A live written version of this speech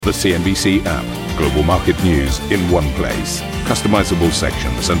The CNBC app. Global market news in one place. Customizable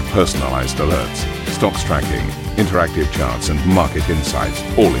sections and personalized alerts. Stocks tracking, interactive charts and market insights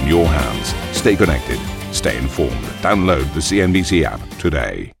all in your hands. Stay connected. Stay informed. Download the CNBC app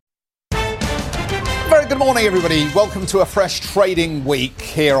today. Very good morning, everybody. Welcome to a fresh trading week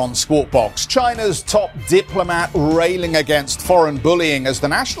here on Squawk. China's top diplomat railing against foreign bullying as the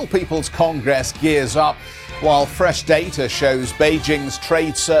National People's Congress gears up, while fresh data shows Beijing's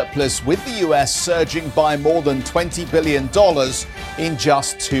trade surplus with the US surging by more than $20 billion in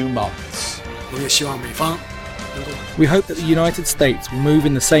just 2 months. We hope that the United States will move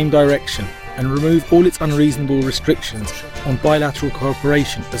in the same direction and remove all its unreasonable restrictions on bilateral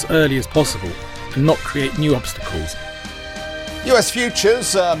cooperation as early as possible and not create new obstacles. US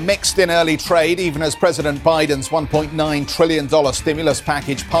futures mixed in early trade even as President Biden's $1.9 trillion stimulus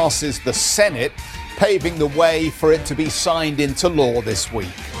package passes the Senate, paving the way for it to be signed into law this week.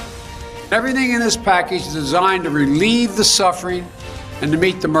 Everything in this package is designed to relieve the suffering and to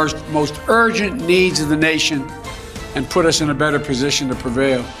meet the most urgent needs of the nation and put us in a better position to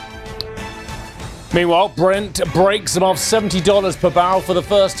prevail. Meanwhile, Brent breaks above $70 per barrel for the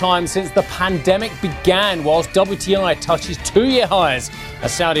first time since the pandemic began, whilst WTI touches 2-year highs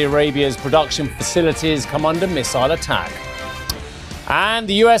as Saudi Arabia's production facilities come under missile attack. And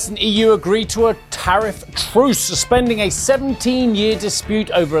the US and EU agreed to a tariff truce, suspending a 17-year dispute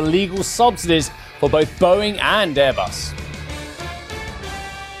over illegal subsidies for both Boeing and Airbus.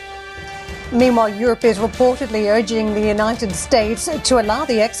 Meanwhile, Europe is reportedly urging the United States to allow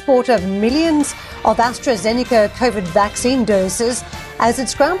the export of millions of AstraZeneca COVID vaccine doses as it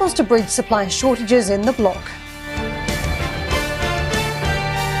scrambles to bridge supply shortages in the bloc.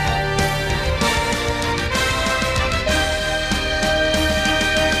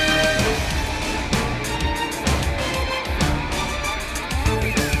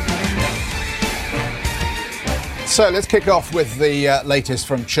 So let's kick off with the latest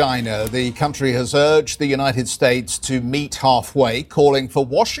from China. The country has urged the United States to meet halfway, calling for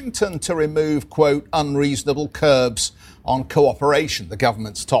Washington to remove, quote, unreasonable curbs on cooperation. The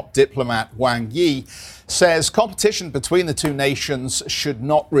government's top diplomat, Wang Yi, says competition between the two nations should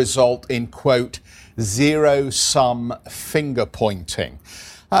not result in, quote, zero-sum finger-pointing.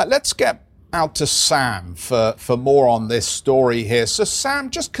 Let's get out to Sam for more on this story here. So, Sam,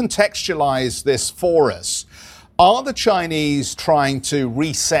 just contextualize this for us. Are the Chinese trying to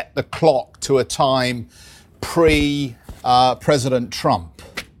reset the clock to a time pre-President Trump?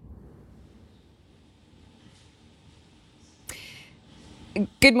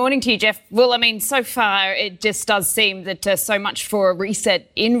 Good morning to you, Jeff. Well, I mean, so far it just does seem that so much for a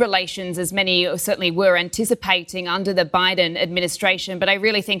reset in relations, as many certainly were anticipating under the Biden administration. But I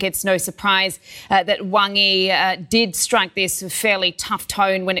really think it's no surprise that Wang Yi did strike this fairly tough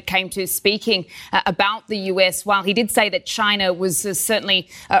tone when it came to speaking about the US. While he did say that China was certainly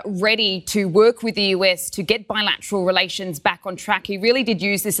ready to work with the US to get bilateral relations back on track, he really did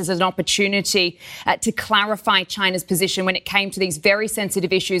use this as an opportunity to clarify China's position when it came to these very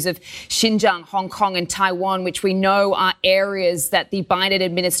sensitive issues of Xinjiang, Hong Kong and Taiwan, which we know are areas that the Biden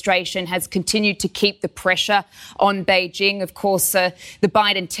administration has continued to keep the pressure on Beijing. Of course, the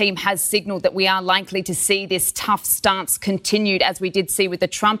Biden team has signalled that we are likely to see this tough stance continued, as we did see with the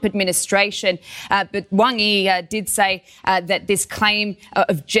Trump administration. But Wang Yi did say that this claim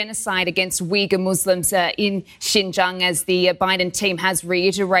of genocide against Uyghur Muslims in Xinjiang, as the Biden team has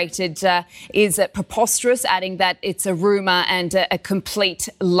reiterated, is preposterous, adding that it's a rumour and a complete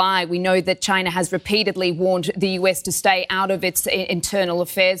lie. We know that China has repeatedly warned the US to stay out of its internal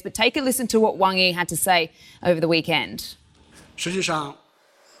affairs. But take a listen to what Wang Yi had to say over the weekend. For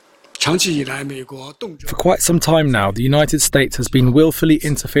quite some time now, the United States has been willfully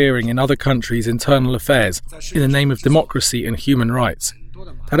interfering in other countries' internal affairs in the name of democracy and human rights.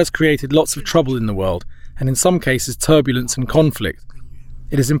 That has created lots of trouble in the world, and in some cases turbulence and conflict.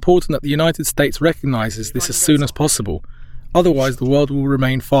 It is important that the United States recognises this as soon as possible. Otherwise, the world will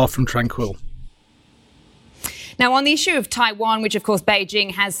remain far from tranquil. Now, on the issue of Taiwan, which, of course,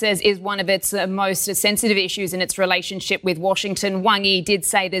 Beijing says is one of its most sensitive issues in its relationship with Washington, Wang Yi did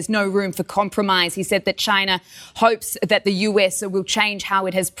say there's no room for compromise. He said that China hopes that the US will change how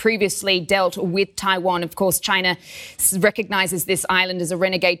it has previously dealt with Taiwan. Of course, China recognises this island as a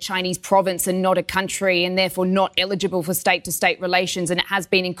renegade Chinese province and not a country, and therefore not eligible for state-to-state relations. And it has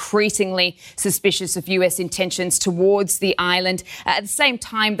been increasingly suspicious of US intentions towards the island. At the same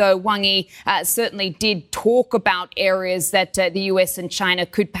time, though, Wang Yi certainly did talk about about areas that the US and China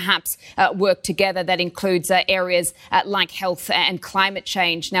could perhaps work together. That includes areas like health and climate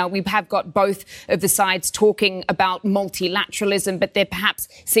change. Now, we have got both of the sides talking about multilateralism, but there perhaps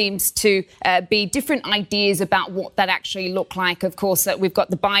seems to be different ideas about what that actually look like. Of course, we've got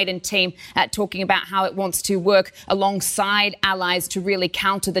the Biden team talking about how it wants to work alongside allies to really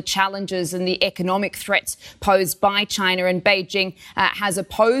counter the challenges and the economic threats posed by China. And Beijing has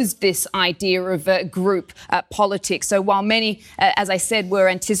opposed this idea of group politics. So while many, as I said, were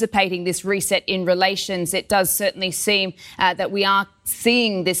anticipating this reset in relations, it does certainly seem that we are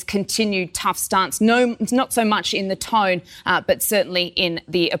seeing this continued tough stance. No, not so much in the tone, but certainly in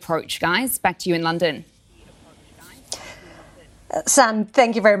the approach. Guys, back to you in London. Sam,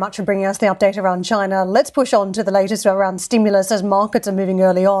 thank you very much for bringing us the update around China. Let's push on to the latest around stimulus as markets are moving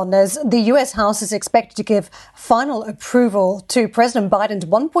early on, as the US House is expected to give final approval to President Biden's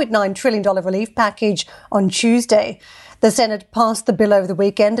 $1.9 trillion relief package on Tuesday. The Senate passed the bill over the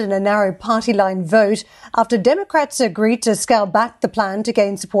weekend in a narrow party line vote after Democrats agreed to scale back the plan to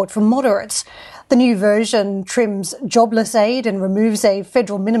gain support from moderates. The new version trims jobless aid and removes a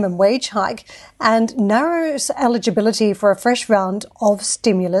federal minimum wage hike and narrows eligibility for a fresh round of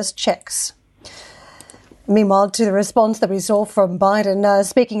stimulus checks. Meanwhile, to the response that we saw from Biden,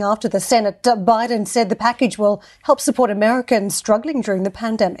 speaking after the Senate, Biden said the package will help support Americans struggling during the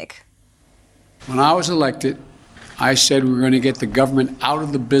pandemic. When I was elected, I said we were going to get the government out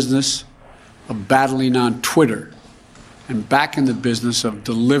of the business of battling on Twitter and back in the business of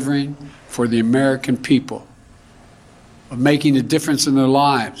delivering for the American people, of making a difference in their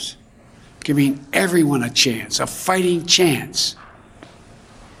lives, giving everyone a chance, a fighting chance,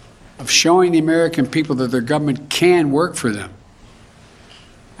 of showing the American people that their government can work for them.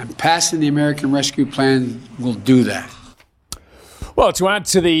 And passing the American Rescue Plan will do that. Well, to add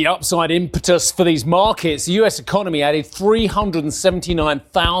to the upside impetus for these markets, the US economy added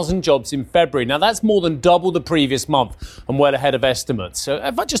 379,000 jobs in February. Now, that's more than double the previous month and well ahead of estimates. So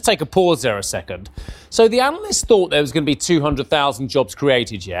if I just take a pause there a second. So the analysts thought there was going to be 200,000 jobs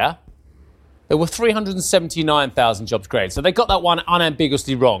created, yeah? There were 379,000 jobs created. So they got that one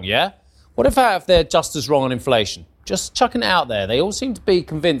unambiguously wrong, yeah? What if they're just as wrong on inflation? Just chucking it out there. They all seem to be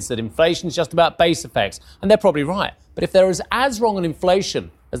convinced that inflation is just about base effects, and they're probably right. But if they're as wrong on inflation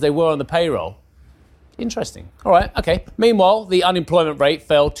as they were on the payroll, interesting. All right, okay. Meanwhile, the unemployment rate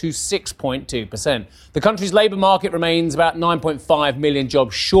fell to 6.2%. The country's labour market remains about 9.5 million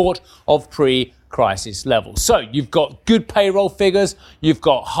jobs short of pre-crisis levels. So you've got good payroll figures. You've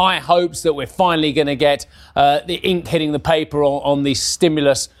got high hopes that we're finally going to get the ink hitting the paper on the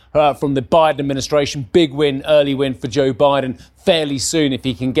stimulus from the Biden administration. Big win, early win for Joe Biden fairly soon if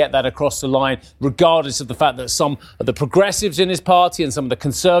he can get that across the line, regardless of the fact that some of the progressives in his party and some of the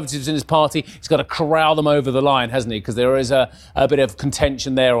conservatives in his party, he's got to corral them over the line, hasn't he? Because there is a bit of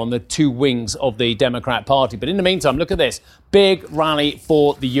contention there on the two wings of the Democrat Party. But in the meantime, look at this. Big rally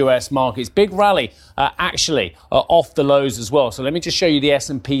for the US markets. Big rally, actually, off the lows as well. So let me just show you the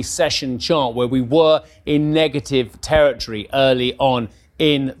S&P session chart where we were in negative territory early on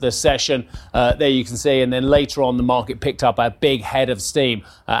in the session. There you can see, and then later on the market picked up a big head of steam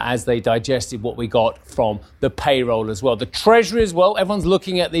as they digested what we got from the payroll as well. The Treasury as well, everyone's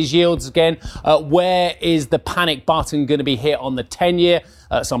looking at these yields again. Where is the panic button going to be hit on the 10-year?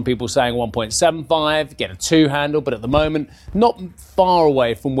 Some people saying 1.75, get a 2 handle, but at the moment, not far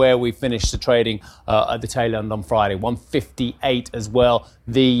away from where we finished the trading at the tail end on Friday, 158 as well.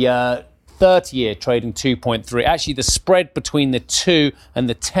 The 30-year trading 2.3. Actually, the spread between the 2 and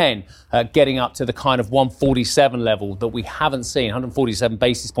the 10 getting up to the kind of 147 level that we haven't seen, 147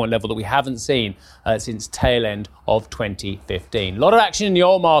 basis point level that we haven't seen since tail end of 2015. A lot of action in the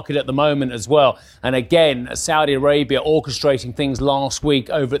oil market at the moment as well. And again, Saudi Arabia orchestrating things last week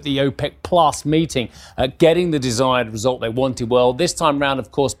over at the OPEC Plus meeting, getting the desired result they wanted. Well, this time round,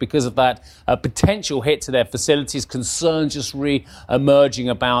 of course, because of that potential hit to their facilities, concerns just re-emerging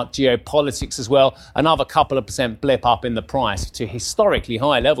about geopolitics as well. Another couple of percent blip up in the price to historically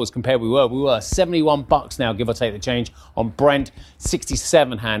high levels compared. We were $71 now, give or take the change on Brent,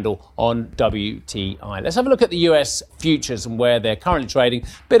 67 handle on WTI. Let's have a look at the US futures and where they're currently trading.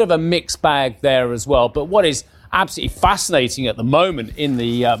 Bit of a mixed bag there as well. But what is absolutely fascinating at the moment in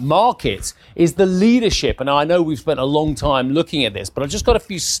the markets is the leadership. And I know we've spent a long time looking at this, but I've just got a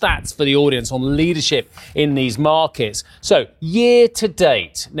few stats for the audience on leadership in these markets. So year to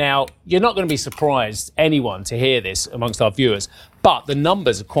date, now you're not going to be surprised, anyone, to hear this amongst our viewers, but the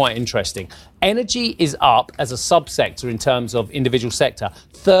numbers are quite interesting. Energy is up as a subsector in terms of individual sector,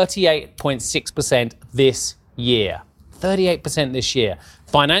 38.6% this year. 38% this year.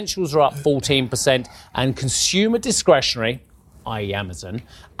 Financials are up 14%, and consumer discretionary, i.e. Amazon,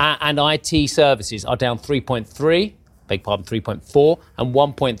 and IT services are down 3.4% and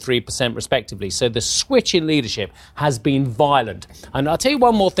 1.3% respectively. So the switch in leadership has been violent. And I'll tell you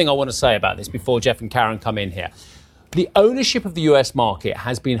one more thing I want to say about this before Jeff and Karen come in here. The ownership of the US market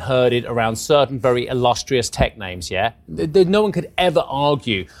has been herded around certain very illustrious tech names, yeah? No one could ever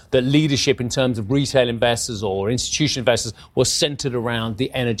argue that leadership in terms of retail investors or institutional investors was centered around the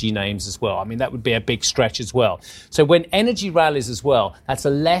energy names as well. I mean, that would be a big stretch as well. So when energy rallies as well, that's a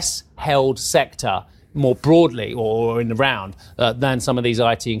less held sector more broadly or in the round than some of these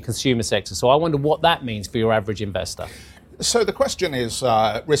IT and consumer sectors. So I wonder what that means for your average investor. So the question is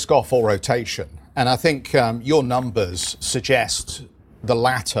risk off or rotation. And I think your numbers suggest the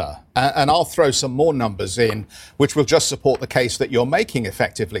latter. And I'll throw some more numbers in, which will just support the case that you're making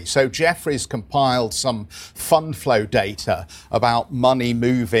effectively. So Jeffrey's compiled some fund flow data about money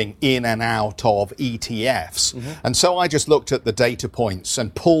moving in and out of ETFs. Mm-hmm. And so I just looked at the data points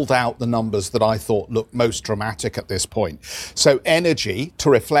and pulled out the numbers that I thought looked most dramatic at this point. So energy,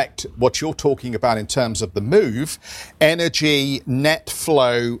 to reflect what you're talking about in terms of the move, energy net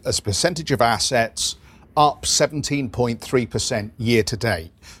flow as a percentage of assets up 17.3% year to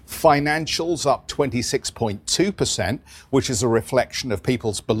date. Financials up 26.2%, which is a reflection of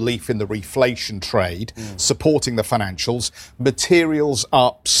people's belief in the reflation trade, supporting the financials. Materials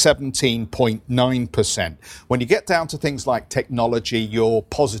up 17.9%. When you get down to things like technology, you're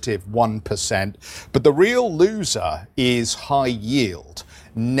positive 1%. But the real loser is high yield.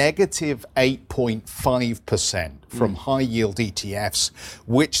 Negative 8.5% from high yield ETFs,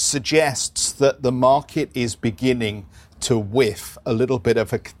 which suggests that the market is beginning to whiff a little bit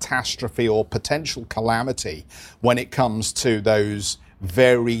of a catastrophe or potential calamity when it comes to those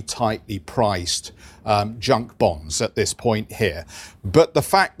very tightly priced junk bonds at this point here. But the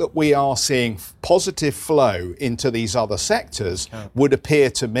fact that we are seeing positive flow into these other sectors would appear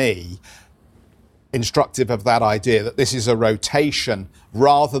to me instructive of that idea that this is a rotation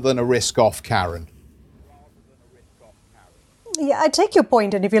rather than a risk-off, Karen. Yeah, I take your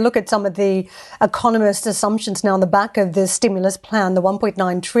point. And if you look at some of the economists' assumptions now on the back of this stimulus plan, the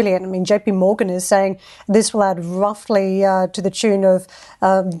 1.9 trillion, I mean, JP Morgan is saying this will add roughly to the tune of,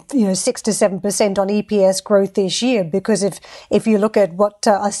 6 to 7% on EPS growth this year. Because if you look at what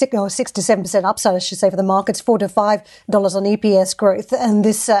 6 to 7% upside, I should say, for the markets, $4 to $5 on EPS growth. And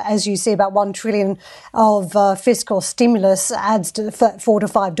this, as you see, about 1 trillion of fiscal stimulus adds to $4 to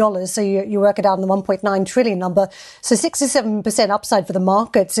 $5. So you work it out on the 1.9 trillion number. So 6 to 7% upside for the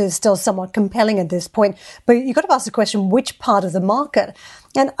markets is still somewhat compelling at this point. But you've got to ask the question, which part of the market?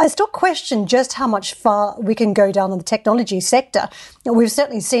 And I still question just how much far we can go down on the technology sector. We've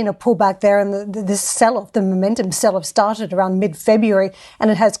certainly seen a pullback there, and this sell-off, the momentum sell-off started around mid-February,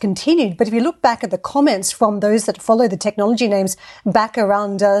 and it has continued. But if you look back at the comments from those that follow the technology names back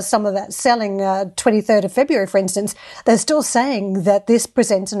around some of that selling 23rd of February, for instance, they're still saying that this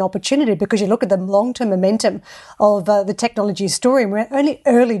presents an opportunity because you look at the long-term momentum of the technology story, and we're only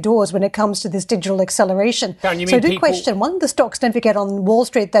early doors when it comes to this digital acceleration. Karen, so I do question, one of the stocks, don't forget, on Wall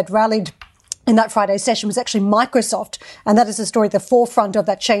Street that rallied in that Friday session was actually Microsoft, and that is the story at the forefront of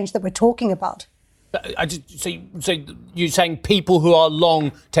that change that we're talking about. So you're saying people who are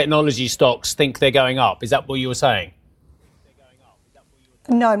long technology stocks think they're going up? Is that what you were saying?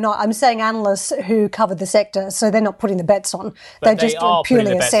 No, I'm not. I'm saying analysts who cover the sector, so they're not putting the bets on. They're just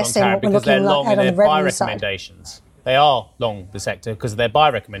purely assessing what we're looking at on the revenue side. They are long the sector because of their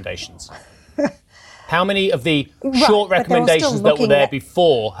buy recommendations. How many of the short recommendations that were there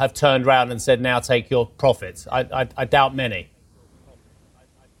before have turned around and said, now take your profits? I doubt many.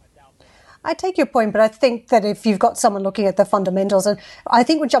 I take your point, but I think that if you've got someone looking at the fundamentals, and I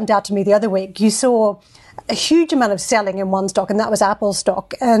think what jumped out to me the other week, you saw a huge amount of selling in one stock, and that was Apple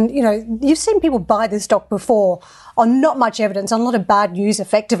stock. And, you've seen people buy this stock before on not much evidence, on a lot of bad news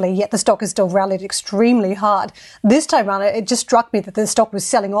effectively, yet the stock has still rallied extremely hard. This time around, it just struck me that the stock was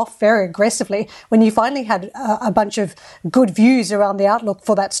selling off very aggressively when you finally had a bunch of good views around the outlook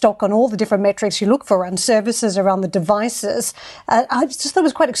for that stock on all the different metrics you look for, around services, around the devices. I just thought it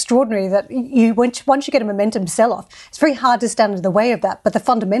was quite extraordinary that once you get a momentum sell-off, it's very hard to stand in the way of that, but the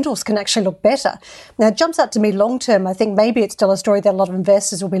fundamentals can actually look better. Now, it jumps out to me long-term. I think maybe it's still a story that a lot of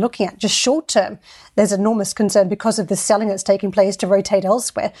investors will be looking at. Just short-term, there's enormous concern because of the selling that's taking place to rotate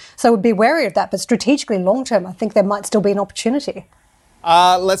elsewhere. So we'd be wary of that. But strategically, long-term, I think there might still be an opportunity.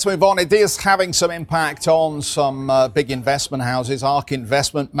 Let's move on. It is having some impact on some big investment houses. ARK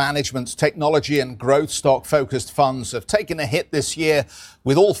Investment Management's technology and growth stock-focused funds have taken a hit this year,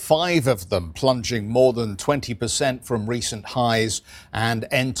 with all 5 of them plunging more than 20% from recent highs and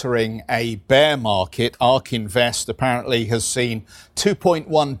entering a bear market. ARK Invest apparently has seen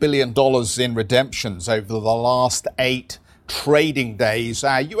 $2.1 billion in redemptions over the last 8 trading days.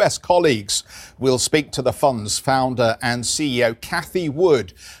 Our US colleagues will speak to the fund's founder and CEO, Kathy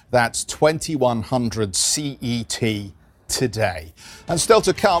Wood. That's 2100 CET today. And still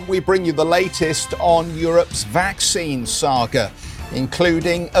to come, we bring you the latest on Europe's vaccine saga,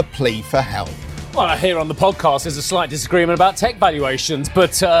 including a plea for help. Well, here on the podcast there's a slight disagreement about tech valuations,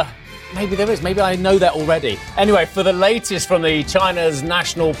 but maybe there is. Maybe I know that already. Anyway, for the latest from China's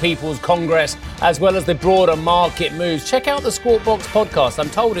National People's Congress, as well as the broader market moves, check out the Squawk Box podcast. I'm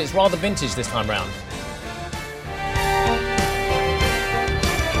told it's rather vintage this time round.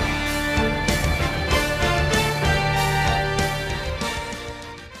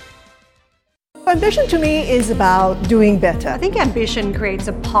 Ambition to me is about doing better. I think ambition creates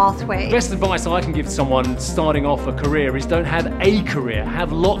a pathway. The best advice I can give to someone starting off a career is don't have a career,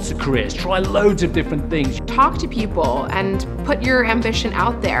 have lots of careers, try loads of different things. Talk to people and put your ambition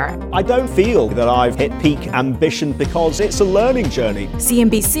out there. I don't feel that I've hit peak ambition because it's a learning journey.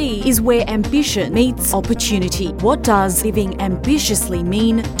 CNBC is where ambition meets opportunity. What does living ambitiously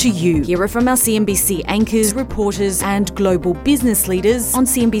mean to you? Hear it from our CNBC anchors, reporters, and global business leaders on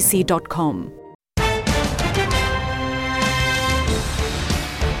CNBC.com.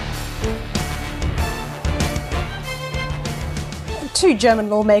 2 German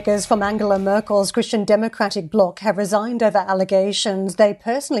lawmakers from Angela Merkel's Christian Democratic bloc have resigned over allegations they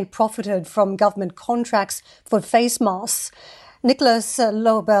personally profited from government contracts for face masks. Nicholas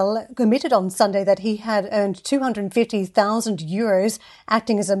Lobel admitted on Sunday that he had earned €250,000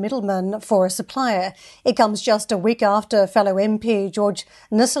 acting as a middleman for a supplier. It comes just a week after fellow MP George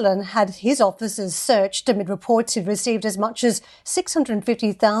Nusselen had his offices searched amid reports he'd received as much as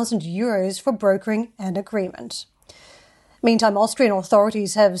 €650,000 for brokering an agreement. Meantime, Austrian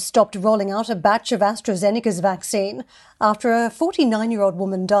authorities have stopped rolling out a batch of AstraZeneca's vaccine after a 49-year-old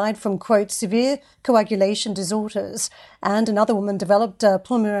woman died from, quote, severe coagulation disorders, and another woman developed a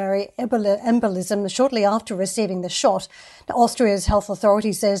pulmonary embolism shortly after receiving the shot. Now, Austria's health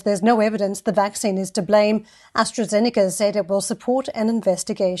authority says there's no evidence the vaccine is to blame. AstraZeneca said it will support an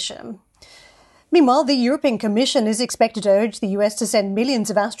investigation. Meanwhile, the European Commission is expected to urge the US to send millions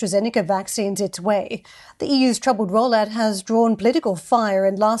of AstraZeneca vaccines its way. The EU's troubled rollout has drawn political fire,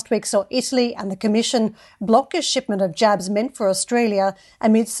 and last week saw Italy and the Commission block a shipment of jabs meant for Australia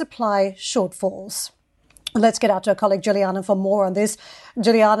amid supply shortfalls. Let's get out to our colleague Juliana for more on this.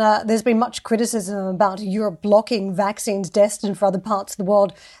 Juliana, there's been much criticism about Europe blocking vaccines destined for other parts of the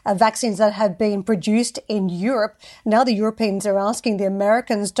world, vaccines that have been produced in Europe. Now the Europeans are asking the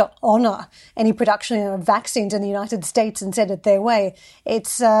Americans to honour any production of vaccines in the United States and send it their way.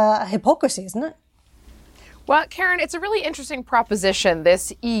 It's hypocrisy, isn't it? Well, Karen, it's a really interesting proposition,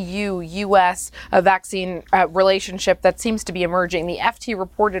 this EU-US vaccine relationship that seems to be emerging. The FT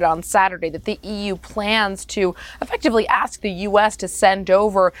reported on Saturday that the EU plans to effectively ask the US to send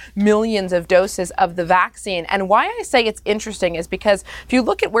over millions of doses of the vaccine. And why I say it's interesting is because if you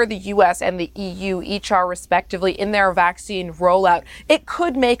look at where the US and the EU each are respectively in their vaccine rollout, it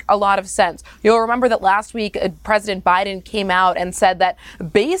could make a lot of sense. You'll remember that last week, President Biden came out and said that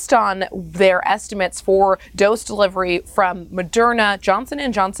based on their estimates for dose delivery from Moderna, Johnson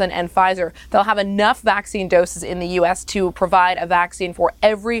 & Johnson, and Pfizer, they'll have enough vaccine doses in the U.S. to provide a vaccine for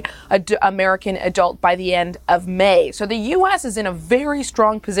every American adult by the end of May. So the U.S. is in a very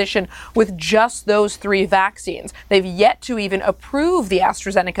strong position with just those 3 vaccines. They've yet to even approve the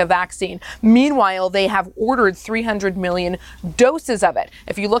AstraZeneca vaccine. Meanwhile, they have ordered 300 million doses of it.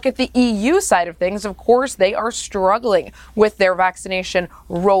 If you look at the EU side of things, of course, they are struggling with their vaccination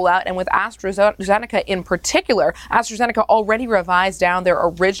rollout, and with AstraZeneca in particular. AstraZeneca already revised down their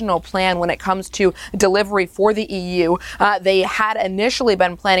original plan when it comes to delivery for the EU. They had initially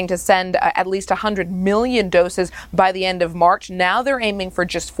been planning to send at least 100 million doses by the end of March. Now they're aiming for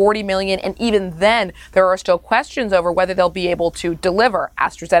just 40 million, and even then there are still questions over whether they'll be able to deliver.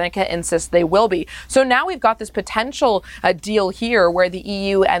 AstraZeneca insists they will be. So now we've got this potential deal here where the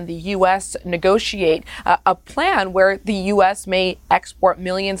EU and the US negotiate a plan where the US may export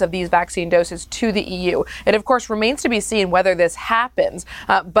millions of these vaccine doses to the EU. It, of course, remains to be seen whether this happens.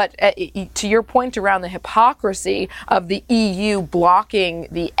 But to your point around the hypocrisy of the EU blocking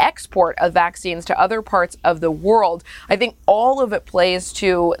the export of vaccines to other parts of the world, I think all of it plays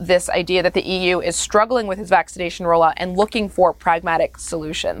to this idea that the EU is struggling with its vaccination rollout and looking for pragmatic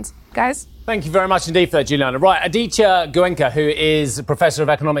solutions. Guys? Thank you very much indeed for that, Juliana. Right, Aditya Goenka, who is Professor of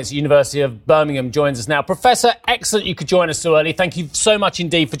Economics at the University of Birmingham, joins us now. Professor, excellent you could join us so early. Thank you so much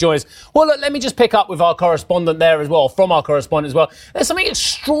indeed for joining us. Well, look, let me just pick up with our correspondent there as well, from our correspondent as well. There's something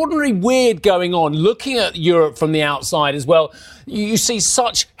extraordinarily weird going on, looking at Europe from the outside as well. You see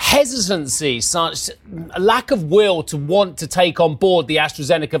such hesitancy, such a lack of will to want to take on board the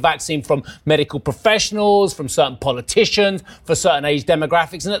AstraZeneca vaccine from medical professionals, from certain politicians, for certain age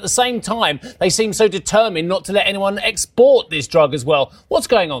demographics. And at the same time, they seem so determined not to let anyone export this drug as well. What's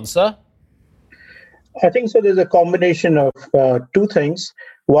going on, sir? I think so. There's a combination of two things.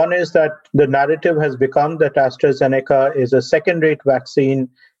 One is that the narrative has become that AstraZeneca is a second-rate vaccine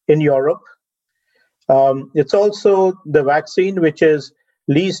in Europe. It's also the vaccine which is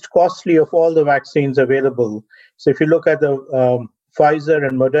least costly of all the vaccines available. So if you look at the Pfizer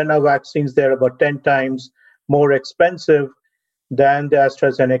and Moderna vaccines, they're about 10 times more expensive than the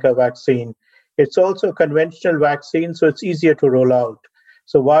AstraZeneca vaccine. It's also a conventional vaccine, so it's easier to roll out.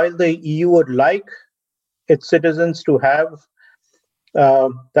 So while the EU would like its citizens to have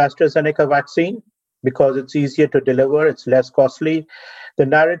the AstraZeneca vaccine, because it's easier to deliver, it's less costly, the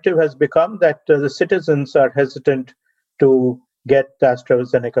narrative has become that the citizens are hesitant to get the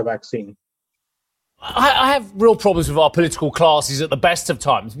AstraZeneca vaccine. I have real problems with our political classes at the best of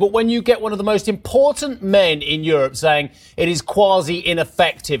times, but when you get one of the most important men in Europe saying it is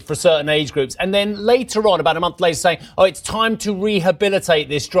quasi-ineffective for certain age groups, and then later on, about a month later, saying, oh, it's time to rehabilitate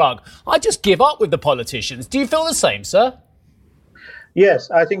this drug, I just give up with the politicians. Do you feel the same, sir? Yes,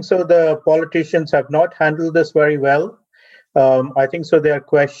 I think so. The politicians have not handled this very well. I think so. There are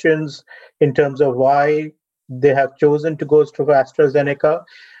questions in terms of why they have chosen to go to AstraZeneca.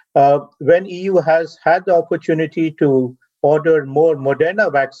 When EU has had the opportunity to order more Moderna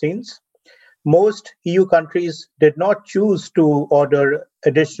vaccines, most EU countries did not choose to order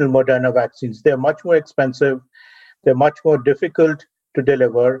additional Moderna vaccines. They're much more expensive. They're much more difficult to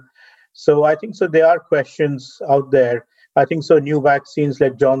deliver. So I think so. There are questions out there. I think so. New vaccines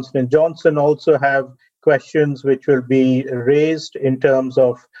like Johnson & Johnson also have questions which will be raised in terms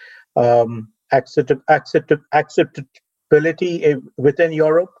of acceptability within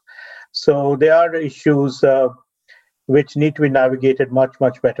Europe. So there are issues which need to be navigated much,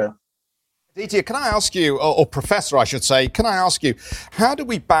 much better. Aditya, can I ask you, or Professor, I should say, can I ask you, how do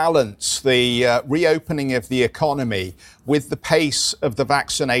we balance the reopening of the economy with the pace of the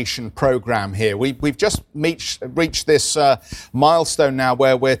vaccination programme here? We've just reached this milestone now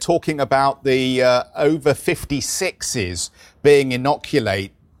where we're talking about the over 56s being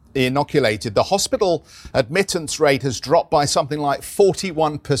inoculated. The hospital admittance rate has dropped by something like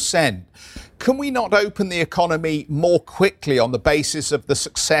 41%. Can we not open the economy more quickly on the basis of the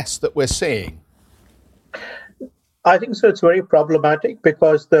success that we're seeing? I think so. It's very problematic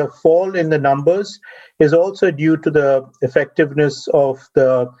because the fall in the numbers is also due to the effectiveness of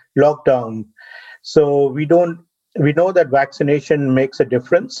the lockdown. So we know that vaccination makes a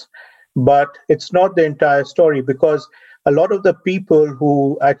difference, but it's not the entire story, because a lot of the people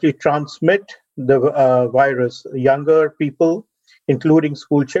who actually transmit the virus, younger people, including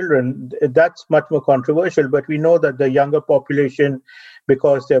school children, that's much more controversial. But we know that the younger population,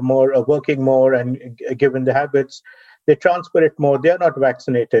 because they're more working more and given the habits, they transfer it more. They're not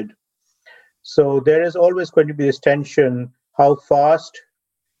vaccinated. So there is always going to be this tension, how fast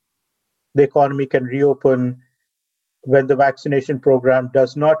the economy can reopen when the vaccination program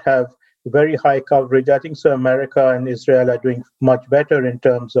does not have very high coverage. I think so. America and Israel are doing much better in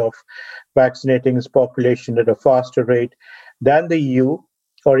terms of vaccinating its population at a faster rate than the EU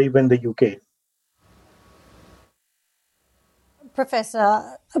or even the UK.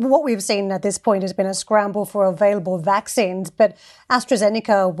 Professor, what we've seen at this point has been a scramble for available vaccines, but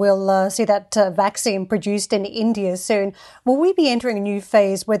AstraZeneca will see that vaccine produced in India soon. Will we be entering a new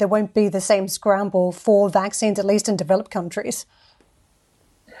phase where there won't be the same scramble for vaccines, at least in developed countries?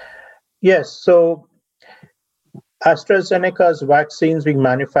 Yes, so AstraZeneca's vaccines being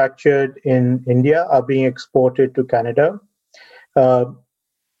manufactured in India are being exported to Canada.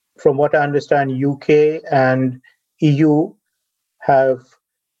 From what I understand, UK and EU are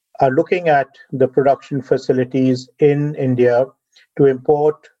looking at the production facilities in India to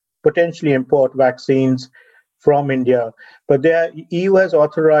potentially import vaccines from India. But EU has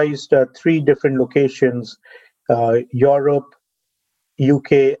authorized 3 different locations, Europe,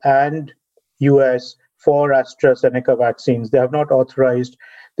 UK and US, for AstraZeneca vaccines. They have not authorized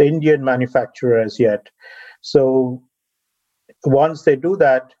the Indian manufacturer as yet. So once they do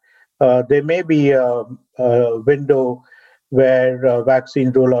that, there may be a window where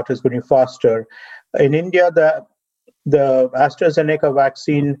vaccine rollout is going faster. In India, the AstraZeneca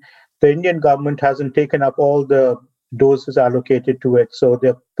vaccine, the Indian government hasn't taken up all the doses allocated to it. So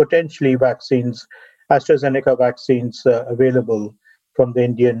there are potentially AstraZeneca vaccines available from the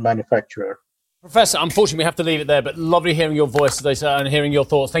Indian manufacturer. Professor, unfortunately, we have to leave it there, but lovely hearing your voice today, sir, and hearing your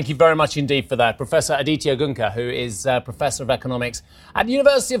thoughts. Thank you very much indeed for that. Professor Aditya Gunka, who is Professor of Economics at the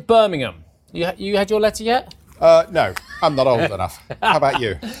University of Birmingham. You had your letter yet? No, I'm not old enough. How about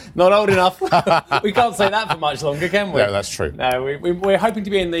you? Not old enough. We can't say that for much longer, can we? No, that's true. No, we're hoping to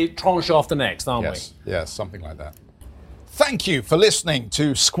be in the tranche after next, aren't we? Yes, something like that. Thank you for listening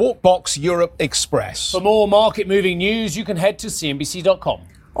to Squawk Box Europe Express. For more market-moving news, you can head to cnbc.com.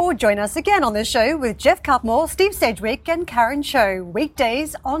 Or join us again on the show with Jeff Cutmore, Steve Sedgwick and Karen Cho,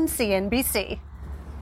 weekdays on CNBC.